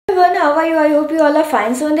everyone, how are you? I hope you all are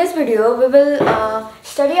fine. So in this video we will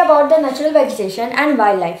study about the natural vegetation and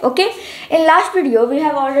wildlife. Okay, in last video we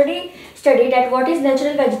have already studied at what is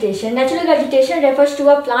natural vegetation. Natural vegetation refers to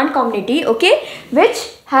a plant community, okay, which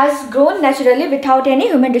has grown naturally without any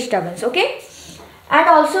human disturbance. Okay, and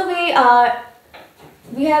also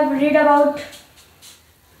we have read about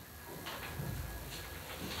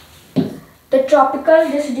the tropical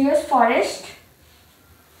deciduous forest,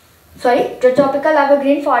 the tropical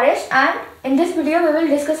evergreen forest, and in this video we will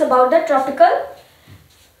discuss about the tropical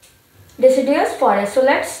deciduous forest. So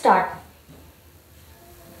let's start.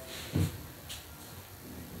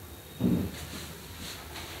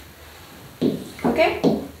 Okay,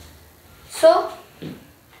 so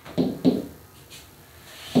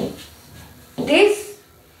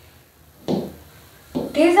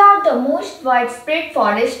these are the most widespread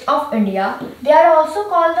forests of India. They are also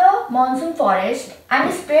called the monsoon forest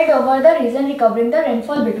and spread over the region, recovering the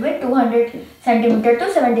rainfall between 200 centimeter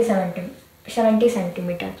to 70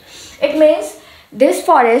 centimeter. It means this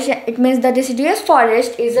forest, it means the deciduous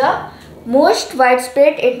forest is a most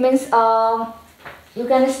widespread. It means you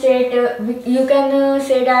can say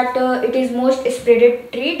that it is most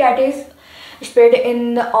spreaded tree that is spread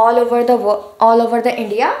in all over the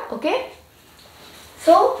India. Okay.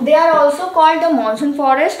 So they are also called the monsoon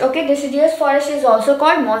forest. Okay, deciduous forest is also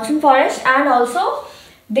called monsoon forest, and also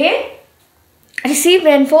they receive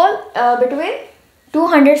rainfall between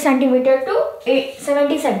 200 centimeter to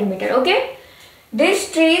 70 centimeter. Okay,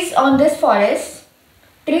 these trees on this forest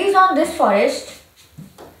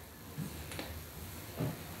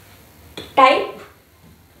type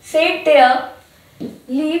set their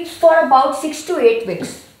leaves for about 6 to 8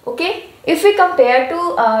 weeks. Okay, if we compare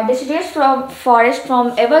to deciduous forest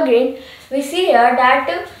from evergreen, we see here that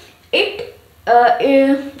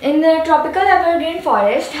in the tropical evergreen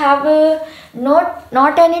forest have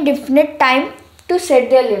not any definite time to set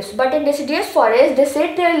their leaves, but in deciduous forest they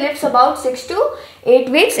set their leaves about 6 to 8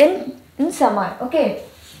 weeks in summer. Okay,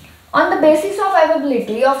 on the basis of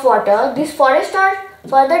availability of water, these forests are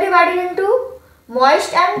further divided into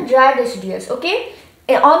moist and dry deciduous. Okay,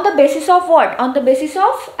 on the basis of what? On the basis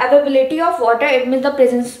of availability of water, it means the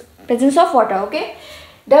presence of water. Okay,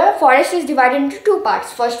 the forest is divided into two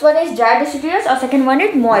parts. First one is dry deciduous, or second one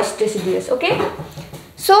is moist deciduous. Okay,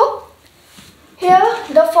 so here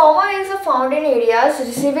the former is found in areas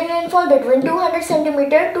receiving rainfall between 200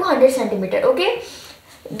 centimeter to 100 centimeter. Okay,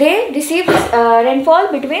 they receive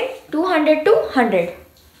rainfall between 200 to 100.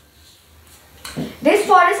 This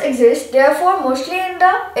forest exists therefore mostly in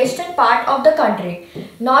the eastern part of the country,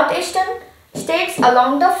 northeastern states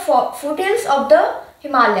along the foothills of the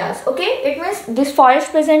Himalayas. Okay, it means this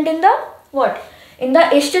forest present in the what? In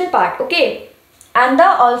the eastern part. Okay, and the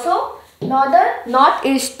also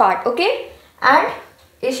northeast part. Okay, and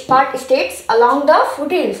east part states along the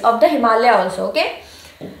foothills of the Himalaya also. Okay,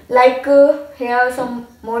 like here some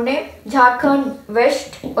more name: Jharkhand,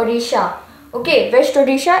 West Odisha. Okay, West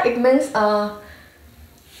Odisha, it means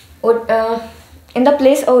in the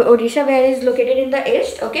place Odisha where it is located in the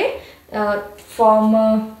east. Okay,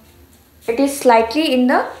 it is slightly in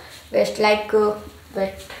the west, like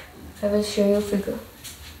west. I will show you figure.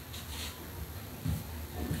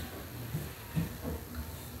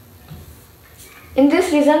 In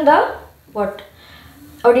this region the what?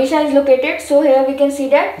 Odisha is located. So here we can see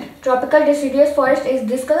that tropical deciduous forest is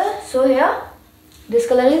this color. So here this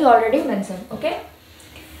color is already mentioned. Okay,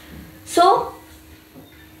 so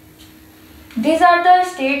these are the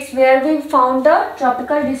states where we found the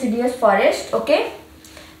tropical deciduous forest. Okay,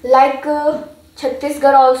 like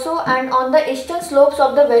Chhattisgarh also, and on the eastern slopes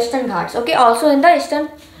of the Western Ghats. Okay, also in the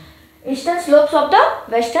eastern slopes of the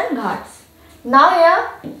Western Ghats. Now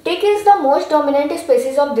here teak is the most dominant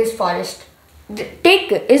species of this forest.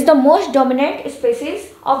 Teak is the most dominant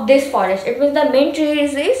species of this forest. It means the main tree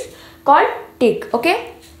is called teak.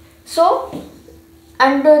 Okay, so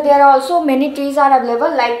and there are also many trees are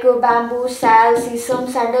available like bamboo, sal,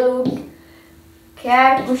 sesame, sandalwood,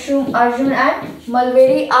 khat, kushum, arjun, and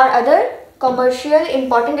mulberry are other commercial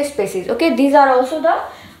important species. Okay, these are also the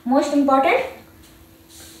most important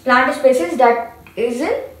plant species that is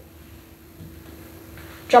in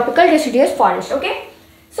tropical deciduous forest. Okay,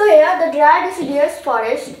 so here the dry deciduous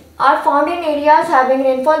forests are found in areas having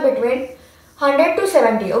rainfall between 100 to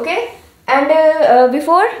 70. Okay, and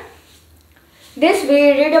before this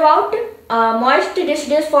we read about moist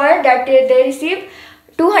deciduous forest that they receive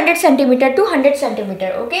 200 centimeter to 100 centimeter.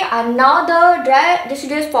 Okay, and now the dry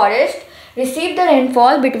deciduous forest receive the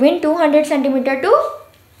rainfall between 200 centimeter to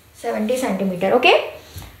 70 centimeter. Okay,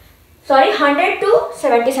 sorry, 100 to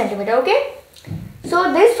 70 centimeter. Okay, So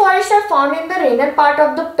these forests are found in the rainer part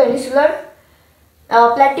of the peninsular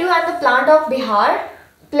plateau and the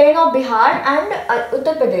plain of Bihar and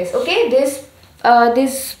Uttar Pradesh. Okay,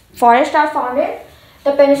 these forests are found in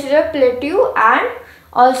the peninsular plateau and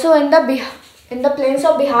also in the plains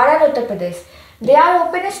of Bihar and Uttar Pradesh. They are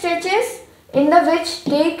open stretches in the which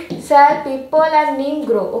teak, sal, people and neem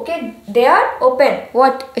grow. Okay, they are open.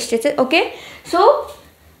 What stretches? Okay, so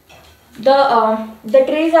the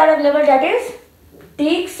trees are available, that is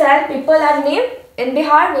teak, sal, people and neem. In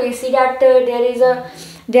Bihar, we see that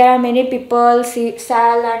there are many people,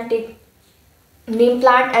 sal and teak, neem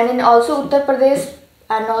plant, and in also Uttar Pradesh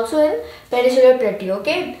and also in peninsular plateau.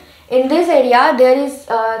 Okay, in this area there is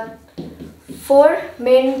 4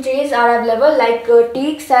 main trees are available, like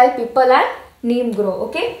teak, sal, people and neem grow.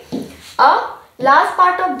 Okay, a large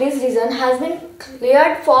part of this region has been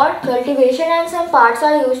cleared for cultivation and some parts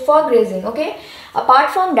are used for grazing. Okay,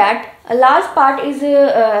 apart from that, a large part is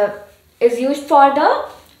used for the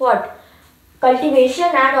what? Cultivation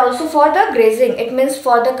and also for the grazing. It means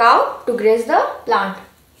for the cow to graze the plant.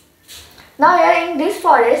 Now here in this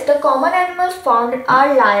forest, the common animals found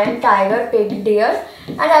are lion, tiger, pig, deer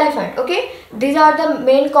and elephant. Okay, these are the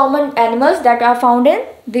main common animals that are found in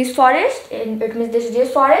this forest. It means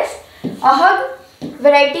this forest. A hug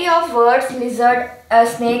variety of birds, lizard,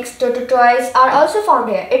 snakes, tortoise are also found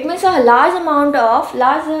here. It means a large amount of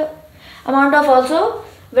also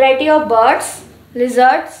variety of birds,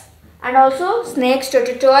 lizards and also snakes,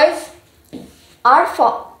 tortoise are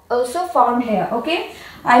also found here. Okay,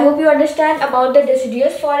 I hope you understand about the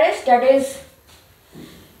deciduous forest, that is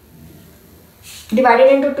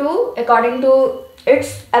divided into two according to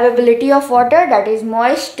its availability of water, that is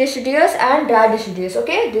moist deciduous and dry deciduous.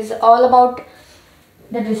 Okay, this is all about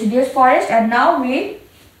the deciduous forest. And now we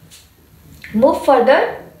move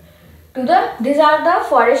further to these are the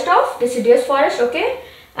forest of deciduous forest. Okay,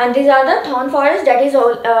 and these are the thorn forest, that is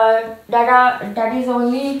all that is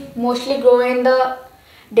only mostly grow in the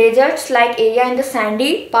deserts like area, in the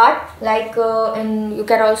sandy part, like you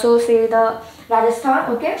can also see the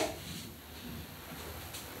Rajasthan. Okay,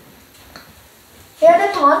 here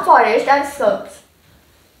the thorn forest and shrubs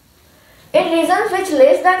in regions which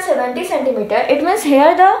less than 70 centimeter. It means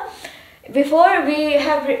here before we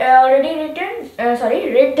have already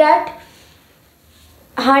read that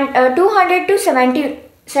 200 to 70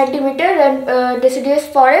 centimeter deciduous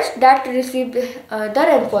forest that received the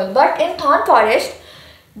rainfall, but in thorn forest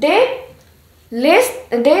they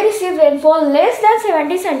receive rainfall less than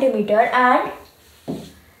 70 centimeter and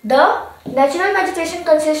the natural vegetation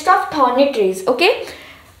consists of thorny trees. Okay,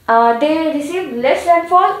 they receive less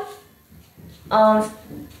rainfall,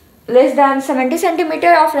 less than 70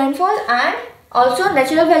 centimeter of rainfall, and also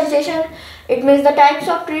natural vegetation. It means the types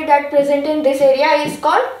of tree that present in this area is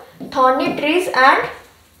called thorny trees. And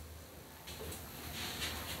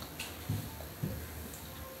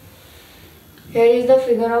here is the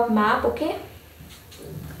figure of map. Okay,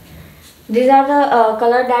 these are the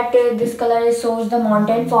color that this color shows the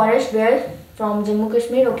mountain forest where from Jammu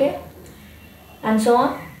Kashmir. Okay, and so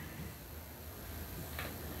on.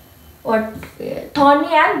 What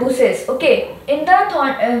thorny and bushes. Okay, in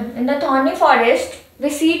the thorny forest we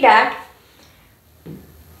see that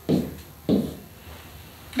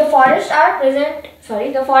the forests are present.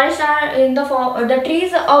 The forests are in the form. The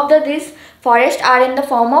trees of this forest are in the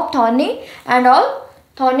form of thorny and all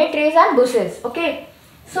thorny trees and bushes. Okay,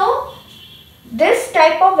 so this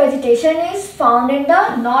type of vegetation is found in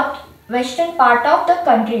the northwestern part of the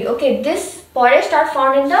country. Okay, this forests are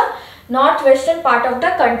found in the northwestern part of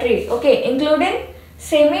the country. Okay, including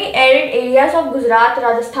semi-arid areas of Gujarat,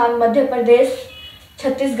 Rajasthan, Madhya Pradesh,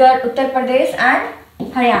 Chhattisgarh, Uttar Pradesh and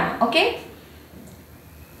Haryana. Okay,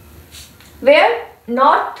 where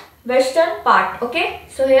northwestern part. Okay,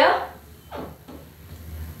 so here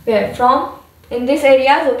where from in these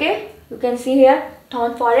areas. Okay, you can see here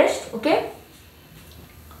thorn forest. Okay,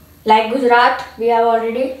 like Gujarat we have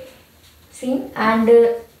already seen, and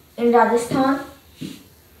in Rajasthan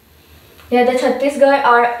here the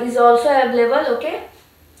Chhattisgarh is also available. Okay,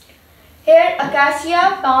 here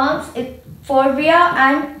acacia, palms, forbia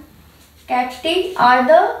and cacti are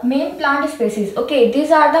the main plant species. Okay,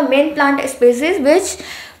 these are the main plant species which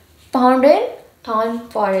found in thorn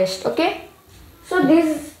forest. Okay, so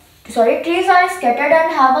these trees are scattered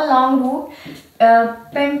and have a long root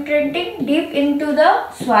penetrating deep into the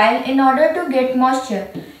soil in order to get moisture.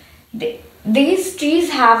 These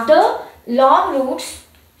trees have the long roots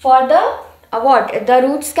for the the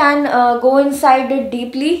roots can go inside it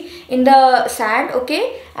deeply in the sand.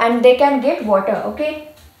 Okay, and they can get water. Okay,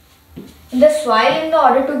 in the soil in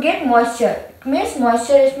order to get moisture. means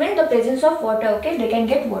moisture, it means the presence of water. Okay, they can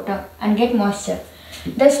get water and get moisture.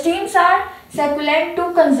 The stems are succulent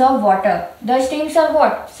to conserve water. The stems are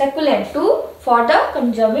what? Succulent to for the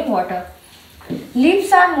conserving water.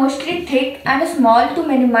 Leaves are mostly thick and small to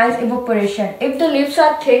minimize evaporation. If the leaves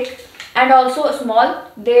are thick and also small,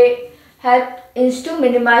 they help is to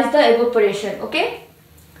minimize the evaporation. Okay.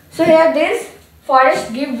 So here this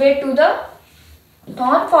forest give way to the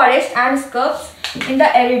thorn forest and scrubs in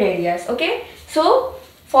the arid areas. Okay. So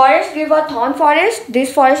forest give a thorn forest.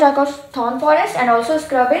 These forests are called thorn forest and also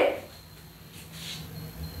scrub in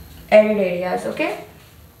arid areas. Okay.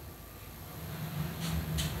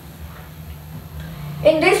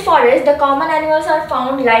 In this forest, the common animals are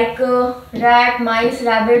found like rat, mice,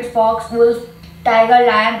 rabbit, fox, wolf, tiger,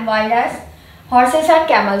 lion, wild ass, horses and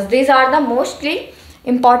camels. These are the most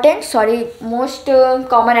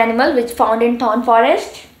common animal which found in thorn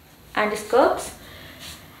forest and scrubs.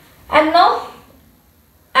 And we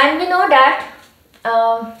know that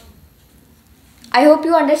I hope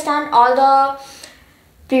you understand all the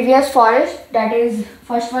previous forest. That is,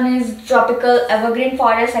 first one is tropical evergreen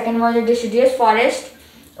forest, second one is deciduous forest.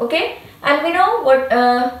 Okay, and we know what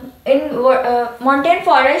in mountain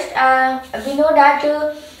forest, we know that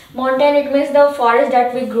mountain, it means the forest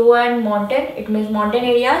that we grow and mountain, it means mountain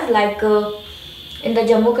areas like in the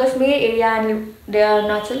Jammu Kashmir area and there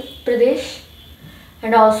Arunachal Pradesh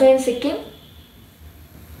and also in Sikkim.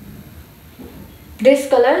 This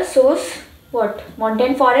color shows what?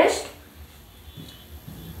 Mountain forest.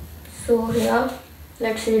 So here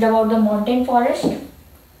let's read about the mountain forest.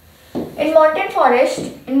 In mountainous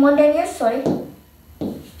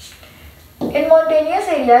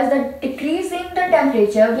areas, the decrease in the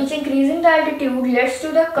temperature which increasing the altitude leads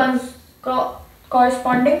to the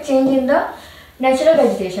corresponding change in the natural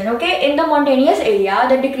vegetation. Okay, in the mountainous area,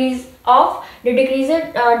 the decrease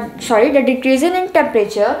in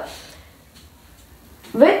temperature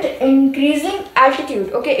with increasing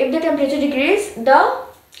altitude. Okay, if the temperature decrease, the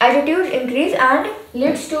altitude increase and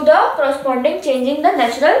leads to the corresponding change in the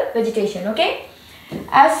natural vegetation. Okay,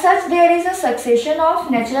 as such, there is a succession of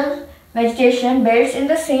natural vegetation belts in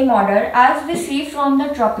the same order as we see from the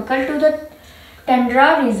tropical to the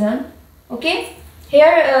tundra region. Okay,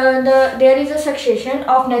 here there is a succession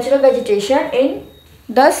of natural vegetation in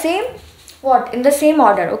the same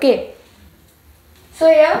order. Okay, so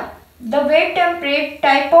here the wet temperate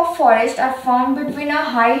type of forest are found between a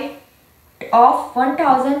height of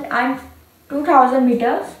 1000 and 2000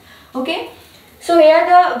 meters. Okay, so here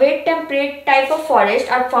the wet temperate type of forest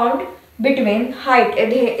are found between height,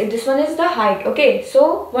 this one is the height. Okay,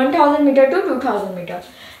 so 1000 meter to 2000 meter.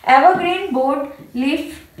 Evergreen broad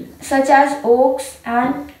leaf such as oaks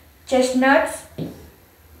and chestnuts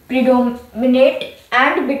predominate,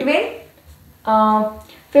 and between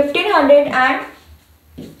 1500 and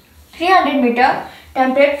 300 meter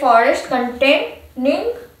temperate forest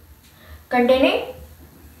containing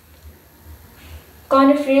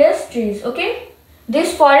coniferous trees. Okay,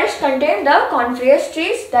 this forest contain the coniferous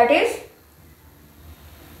trees, that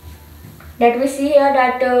we see here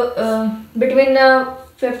that between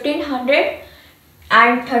 1500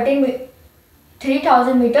 and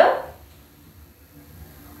 3000 meter.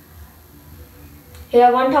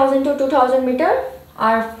 Here 1000 to 2000 meter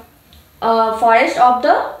are forest of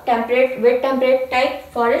the wet temperate type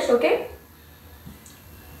forest. Okay,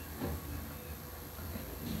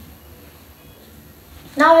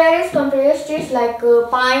 now here is coniferous trees like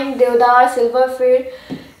pine, deodar, silverfir,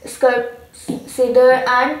 cedar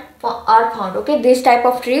and are found. Okay, these type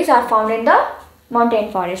of trees are found in the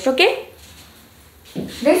mountain forest. Okay,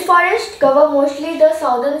 this forest cover mostly the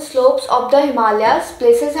southern slopes of the Himalayas,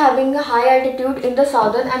 places having a high altitude in the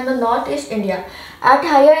southern and the northeast India. At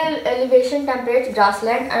higher elevation, temperate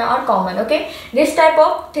grassland are common. Okay, this type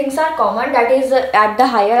of things are common, that is at the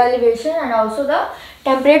higher elevation and also the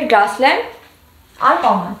temperate grassland are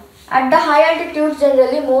common. At the high altitudes,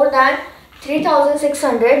 generally more than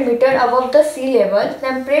 3600 meter above the sea level,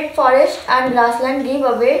 temperate forest and grassland give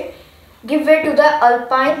way to the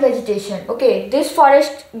alpine vegetation. Okay, this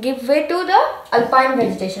forest give way to the alpine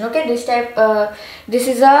vegetation. Okay, this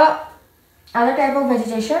is a other type of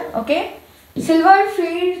vegetation. Okay, silver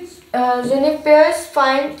fields, junipers,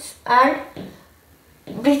 pines and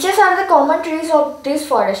beeches are the common trees of this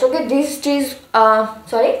forest. Okay, these trees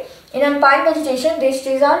in alpine vegetation, these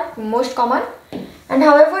trees are most common, and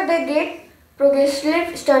however they get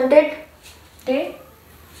progressively stunted. They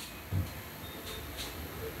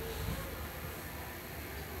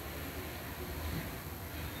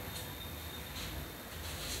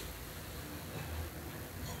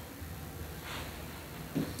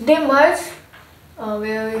merge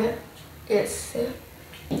Yes.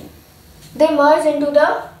 They merge into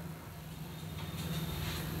the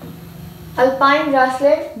alpine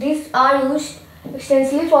grassland. These are used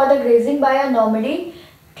extensively for the grazing by a nomadic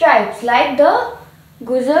tribes like the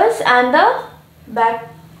Guzars and the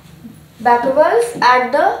Backavals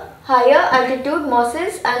at the higher altitude.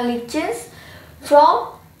 Mosses and lichens from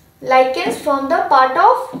the part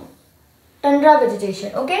of tundra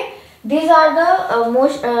vegetation. Okay, these are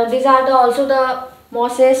the also the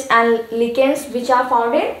mosses and lichens which are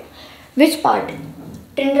found in which part?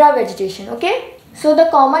 Tundra vegetation. Okay, so the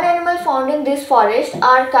common animal found in this forest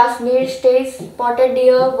are Kashmir stays, spotted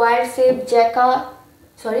deer, wild sheep, jack,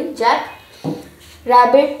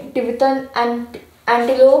 rabbit, Tibetan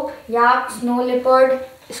antelope, yak, snow leopard,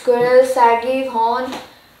 squirrel, saggy horn,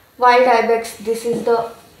 wild ibex. This is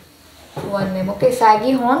the one name. Okay,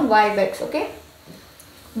 saggy horn, wild ibex. Okay,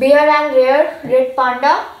 bear and rare red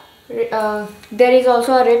panda. There is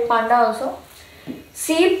also a red panda also.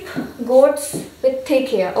 Sheep, goats with thick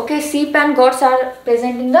hair. Okay, sheep and goats are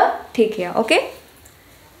present in the thick hair. Okay.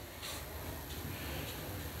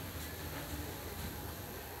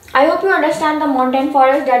 I hope you understand the mountain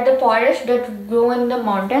forest, that the forest that grow in the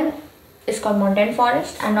mountain is called mountain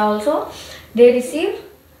forest, and also they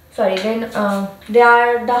they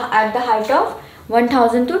are at the height of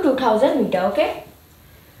 1000 to 2000 meter. Okay.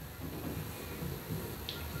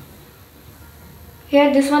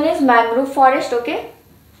 Here this one is mangrove forest. Okay.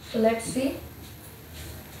 So let's see.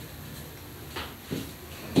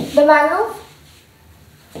 The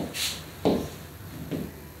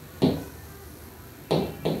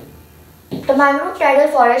mangrove tidal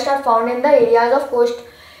forests are found in the areas of coast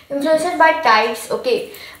influenced by tides.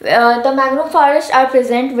 Okay, the mangrove forests are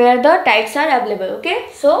present where the tides are available. Okay,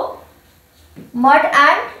 so mud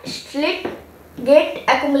and silt get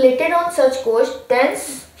accumulated on such coast.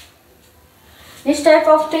 Dense this type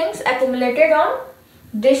of things accumulated on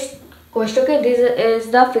this coast. Okay, this is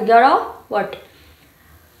the figure of what?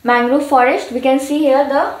 Mangrove forest. We can see here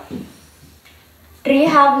the tree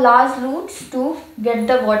have large roots to get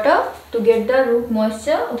the water, to get the root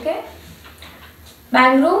moisture. Okay.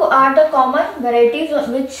 Mangrove are the common varieties of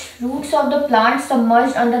which roots of the plants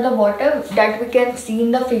submerged under the water, that we can see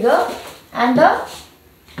in the figure. And the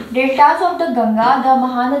deltas of the Ganga, the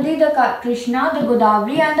Mahanadi, the Krishna, the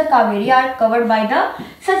Godavari and the Kaveri are covered by the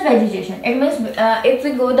such vegetation. It means if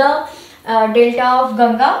we go the delta of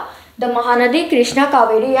Ganga, the Mahanadi, Krishna,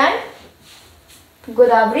 Kaveri and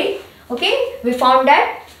Godavari, okay, we found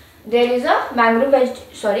that there is a mangrove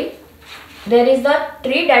there is the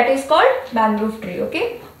tree that is called mangrove tree.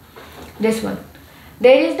 Okay, this one.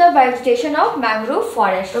 There is the vegetation of mangrove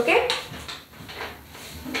forest. Okay,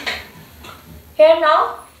 here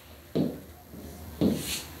now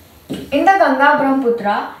in the Ganga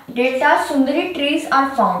Brahmaputra delta Sundari trees are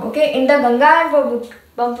found. Okay, in the Ganga and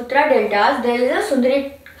Brahmaputra deltas there is a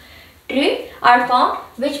Sundari tree are found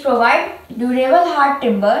which provide durable hard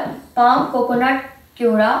timber, palm, coconut,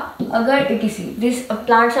 Kyora, agar, etc. These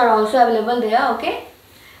plants are also available there. Okay,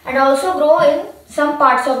 and also grow in some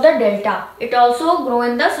parts of the delta. It also grow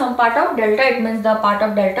in the some part of delta. It means the part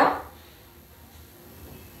of delta.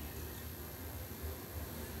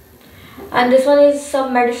 And this one is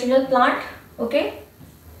some medicinal plant. Okay.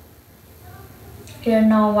 Here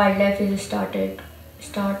now wildlife is started.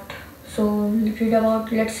 So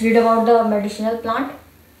let's read about the medicinal plant.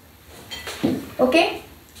 Okay.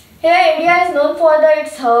 Here India is known for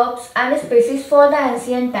its herbs and species for the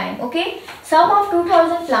ancient time. Okay. Some of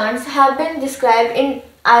 2000 plants have been described in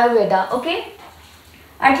Ayurveda. Okay.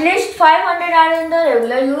 At least 500 are in the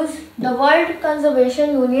regular use. The World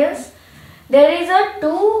Conservation Union's there is a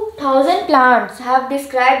 2000 plants have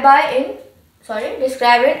described in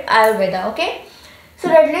Ayurveda. Okay. So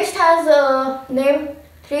Red List has named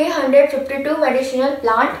 352 medicinal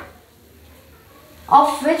plant,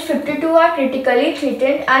 of which 52 are critically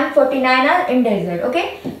threatened and 49 are endangered.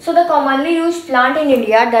 Okay, so the commonly used plant in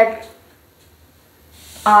India that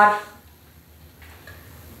are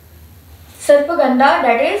Sarpagandha,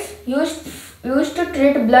 that is used to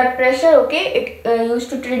treat blood pressure. Okay, it used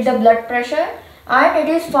to treat the blood pressure, and it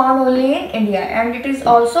is found only in India, and it is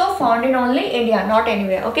also found in only India, not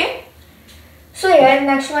anywhere. Okay, so here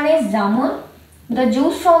next one is Jamun. The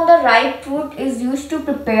juice from the ripe fruit is used to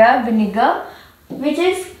prepare vinegar, which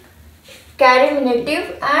is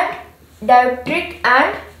carminative and diuretic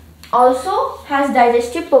and also has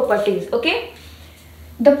digestive properties. Okay,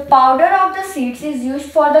 the powder of the seeds is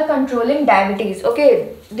used for the controlling diabetes.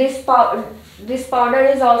 Okay, this powder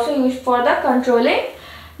is also used for the controlling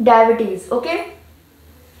diabetes.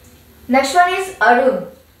 Next one is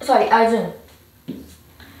Arjun.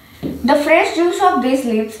 The The fresh juice of these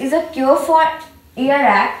leaves is a cure for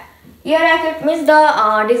earache. Earache, it means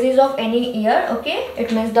the disease of any ear. Okay,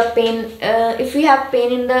 it means the pain, if we have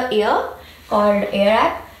pain in the ear called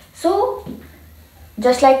earache. So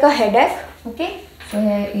just like a headache. Okay, so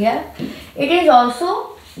here it is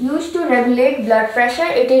also used to regulate blood pressure.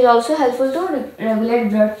 It is also helpful to regulate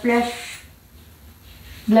blood pressure.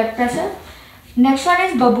 Next one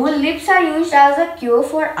is babool. Leaves are used as a cure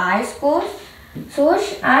for eye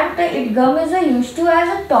sores, and its gum is used to as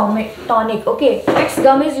a tonic. Okay, its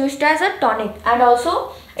gum is used as a tonic, and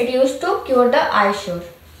also it used to cure the eye sore.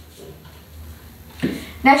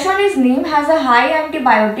 Next one is neem. Has a high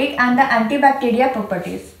antibiotic and the antibacterial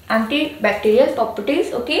properties.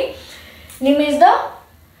 Okay,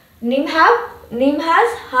 neem has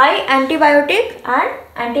high antibiotic and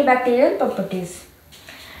antibacterial properties.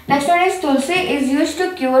 Next one is tulsi. Is used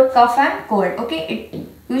to cure cough and cold. Okay, it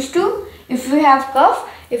used to, if we have cough,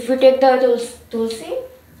 if we take the tulsi,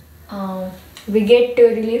 we get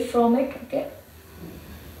relief from it. Okay.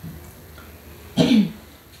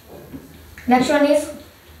 Next one is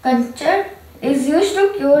kanchar. Is used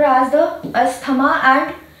to cure as the asthma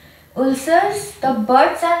and ulcers. The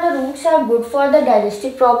buds and the roots are good for the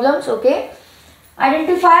digestive problems. Okay.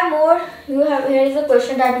 Identify more. Here is a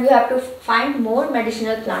question that you have to find more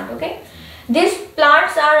medicinal plant. Okay, these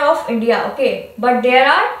plants are of India. Okay, but there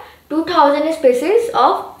are 2000 species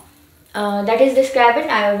of that is described in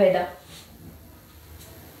Ayurveda.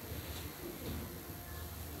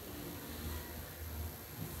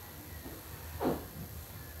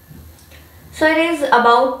 So it is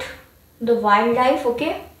about the wildlife.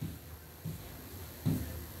 Okay,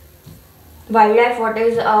 wildlife. What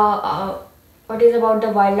is about the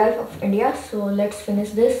wildlife of India? So let's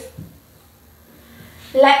finish this.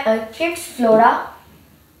 Like its flora.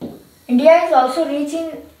 India is also rich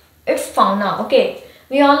in its fauna. Okay,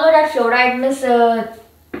 we all know that flora, it means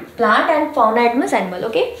plant, and fauna, it means animal.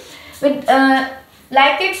 Okay, with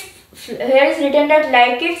like its, here is written that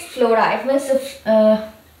like its flora, it means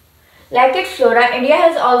like its flora. India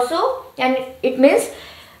has also, and it means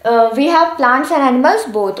we have plants and animals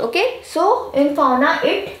both. Okay, so in fauna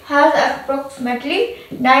it has approximately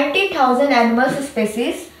 90,000 animal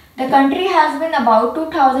species. The country has been about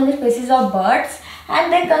 2000 species of birds,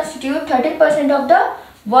 and they constitute 13% of the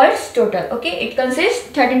world's total. Okay, it consists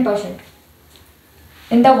 13%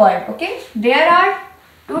 in the world. Okay, there are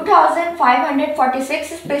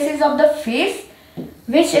 2546 species of the fish,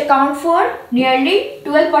 which account for nearly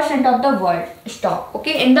 12% of the world stock.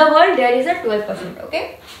 Okay, in the world there is a 12%.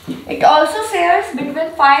 Okay, it also shares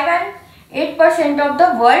between 5 and 8% of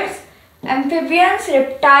the world's amphibians,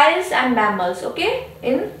 reptiles and mammals. Okay,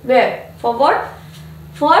 in where? For what?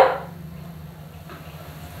 For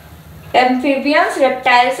amphibians,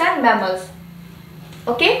 reptiles and mammals.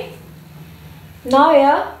 Okay, now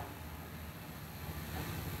here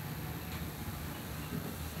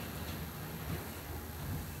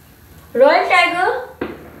Royal tiger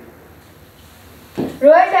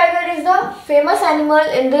is the famous animal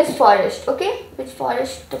in this forest. Okay, which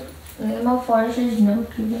forest? The name of forest is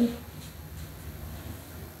not given.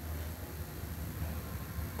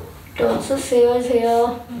 It also says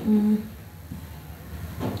here.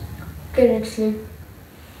 Okay, let's see.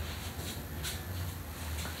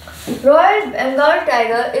 Royal Bengal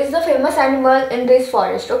tiger is the famous animal in this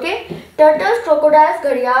forest. Okay, turtles, crocodiles,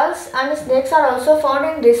 gharials and snakes are also found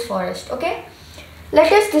in this forest. Okay,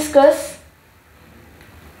 let us discuss.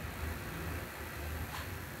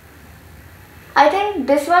 I think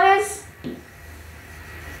this one is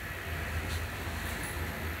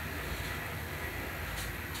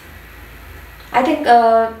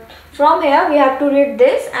from here we have to read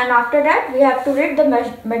this, and after that we have to read the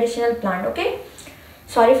medicinal plant. Okay,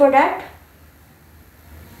 sorry for that.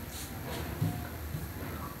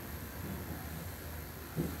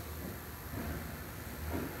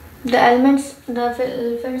 The elephants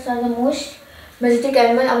are the most majestic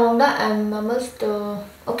animal among the mammals.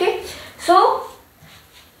 Okay, so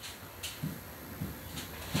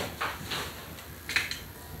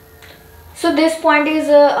this point is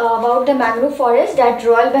about the mangrove forest, that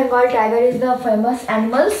Royal Bengal tiger is the famous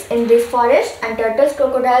animals in this forest, and turtles,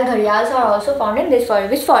 crocodile, gharials are also found in this forest.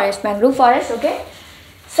 Which forest? Mangrove forest. Okay,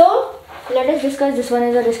 so let us discuss. This one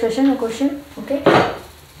is a discussion, a question. Okay,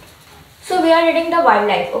 so we are reading the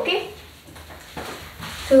wildlife. Okay,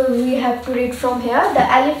 so we have to read from here.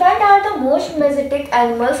 The elephant are the most majestic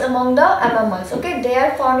animals among the mammals. Okay, they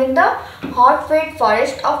are found in the hot wet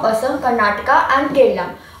forest of Assam, Karnataka and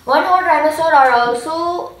Kerala. One-horned rhinoceros are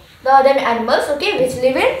also the other animals. Okay, which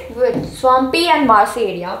live in swampy and marshy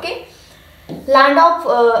area. Okay, land of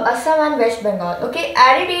Assam and West Bengal. Okay,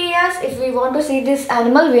 arid areas. If we want to see this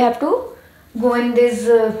animal, we have to go in these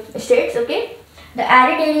states. Okay, the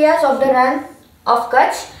arid areas of the run of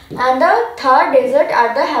Kutch and the Thar desert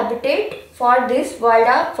are the habitat for this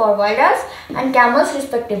wilders and camels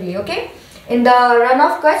respectively. Okay, in the run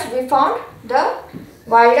of Kutch we found the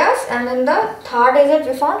wilders, and in the Thar desert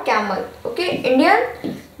we found camel. Okay,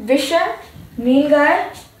 Indian Vishan, Nilgai,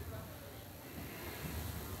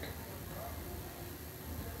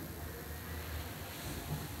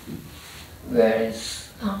 where is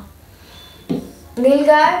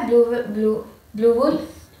Nilgai, blue wool,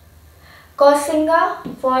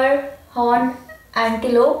 Kosinga for horned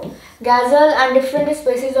antelope, gazelle and different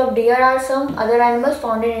species of deer are some other animals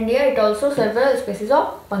found in India. It also several species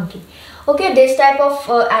of monkey. Okay, this type of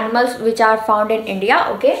animals which are found in India.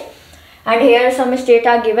 Okay, and here some states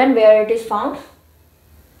are given where it is found.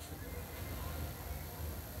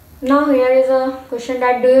 Now here is a question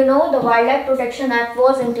that do you know the Wildlife Protection Act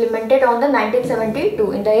was implemented on the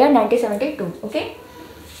 1972 in the year 1972. Okay,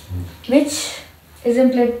 which is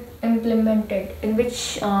implemented in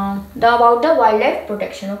which about the wildlife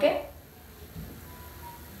protection. Okay,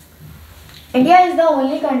 India is the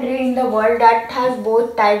only country in the world that has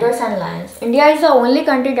both tigers and lions. India is the only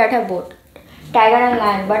country that have both tiger and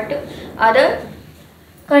lion, but other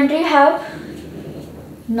country have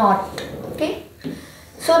not. Okay,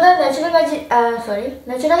 so the natural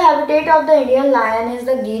habitat of the Indian lion is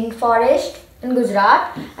the Gir forest in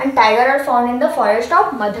Gujarat, and tiger are found in the forest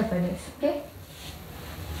of Madhya Pradesh. Okay,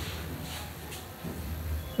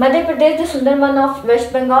 Madhya Pradesh, the Sundarban of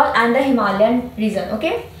West Bengal and the Himalayan region.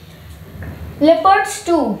 Okay, leopards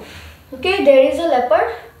too. Okay, there is a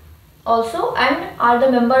leopard also and are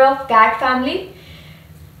the member of cat family.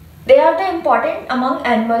 They are the important among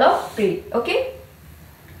animal of prey. Okay,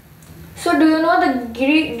 so do you know the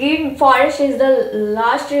Gir forest is the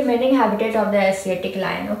last remaining habitat of the Asiatic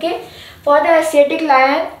lion. Okay, for the Asiatic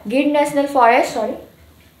lion, Gir forest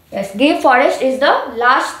is the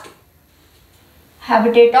last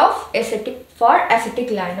habitat of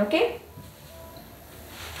Asiatic lion. Okay,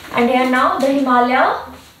 and here now the Himalaya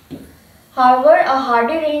harbor a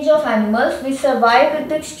hardy range of animals which survive with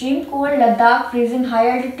the extreme cold Ladakh, freezing high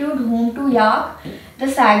altitude, home to yak, the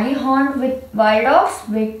saggy horned with wild dogs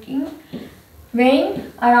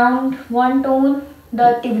weighing around 1 ton,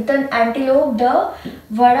 the Tibetan antelope, the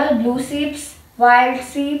Varal blue sheep, wild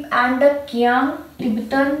sheep, and the Kiang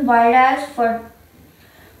Tibetan wild ass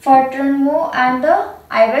Fertranmo, and the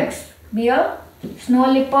ibex, bear, snow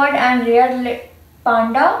leopard, and rare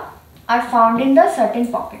panda are found in the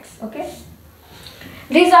certain pockets. Okay,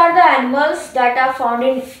 these are the animals that are found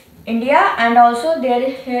in India, and also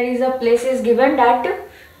here is a place is given that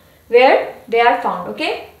where they are found.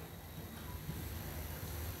 Okay,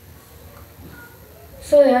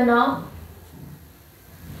 so here now,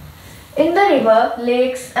 in the river,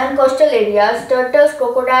 lakes and coastal areas, turtles,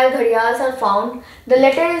 crocodile, gharials are found. The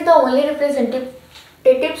latter is the only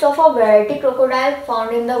representatives of a variety crocodile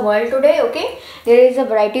found in the world today. Okay, there is a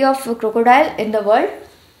variety of crocodile in the world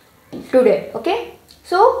today. Okay,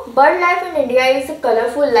 so bird life in India is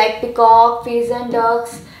colorful, like peacock, pigeon,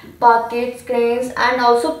 ducks, parakeets, cranes, and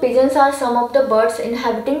also pigeons are some of the birds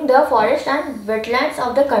inhabiting the forest and wetlands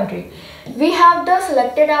of the country. We have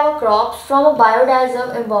selected our crops from a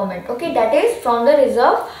biodiverse environment. Okay, that is from the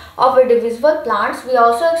reserve of individual plants. We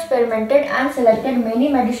also experimented and selected many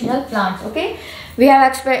medicinal plants. Okay, we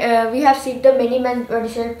have seen the many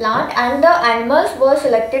medicinal plant, and the animals were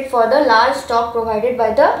selected for the large stock provided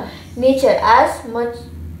by the nature. As much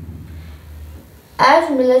as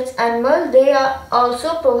millet animals, they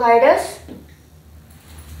also provide us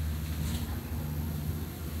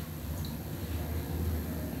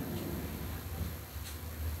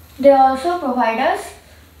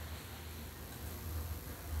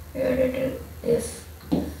here it is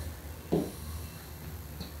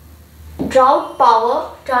drought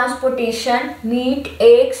power, transportation, meat,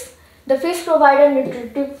 eggs. The fish provide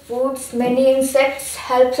nutritive foods. Many insects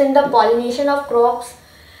helps in the pollination of crops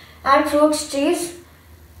and fruits trees.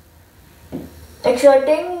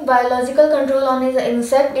 Exerting biological control on the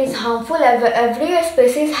insect is harmful. Every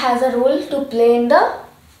species has a role to play in the.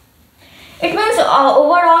 It means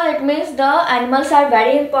overall it means the animals are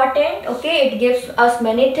very important. Okay, it gives us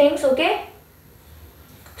many things. Okay,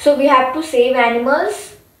 so we have to save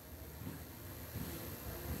animals.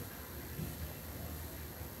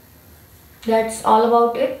 That's all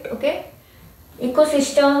about it. Okay,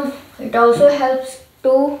 ecosystem, it also helps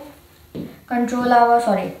to control our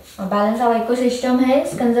balance our ecosystem,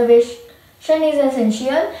 hence is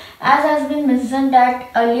essential, as has been mentioned that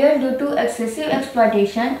earlier, due to excessive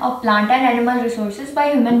exploitation of plant and animal resources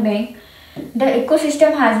by human being, the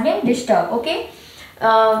ecosystem has been disturbed. Okay,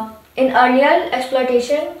 in earlier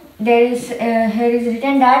exploitation, there is here is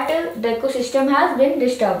written that the ecosystem has been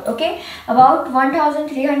disturbed. Okay, about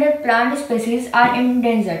 1,300 plant species are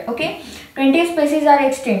endangered. Okay, 20 species are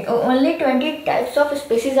extinct. Only 20 types of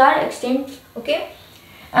species are extinct. Okay,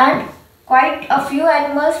 and quite a few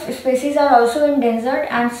animal species are also endangered,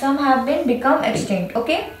 and some have been become extinct.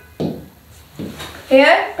 Okay,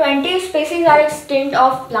 here 20 species are extinct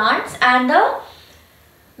of plants, and the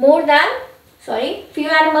more than few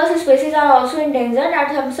animal species are also endangered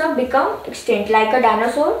and some have become extinct, like a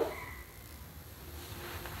dinosaur.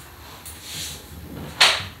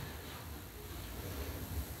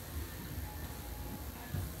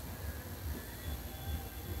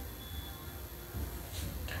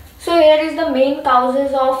 So here is the main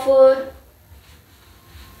causes of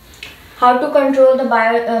how to control the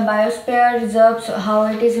biosphere reserves, how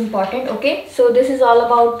it is important. Okay, so this is all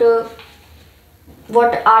about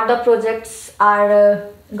what are the projects our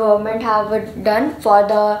government have done for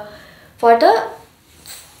the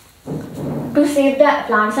to save the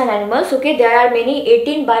plants and animals. Okay, there are many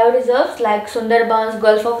 18 bioreserves like Sundarbans,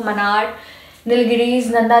 Gulf of Mannar,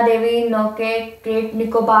 Nilgiris, Nanda Devi, Noke, Great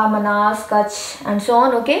Nicobar, Manas, Kutch, and so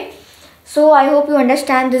on. Okay, so I hope you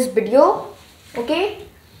understand this video. Okay,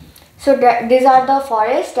 so these are the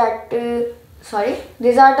forests that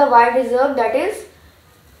these are the wild reserve that is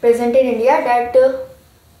present in India. That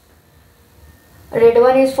red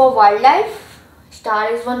one is for wildlife,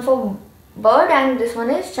 star is one for bird, and this one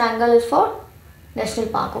is triangle is for national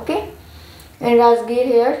park. Okay, and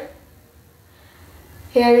Rajgir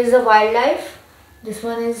here is the wildlife, this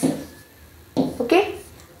one is okay.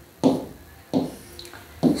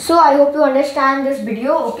 So I hope you understand this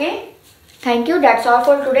video. Okay, thank you, that's all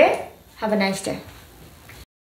for today. Have a nice day.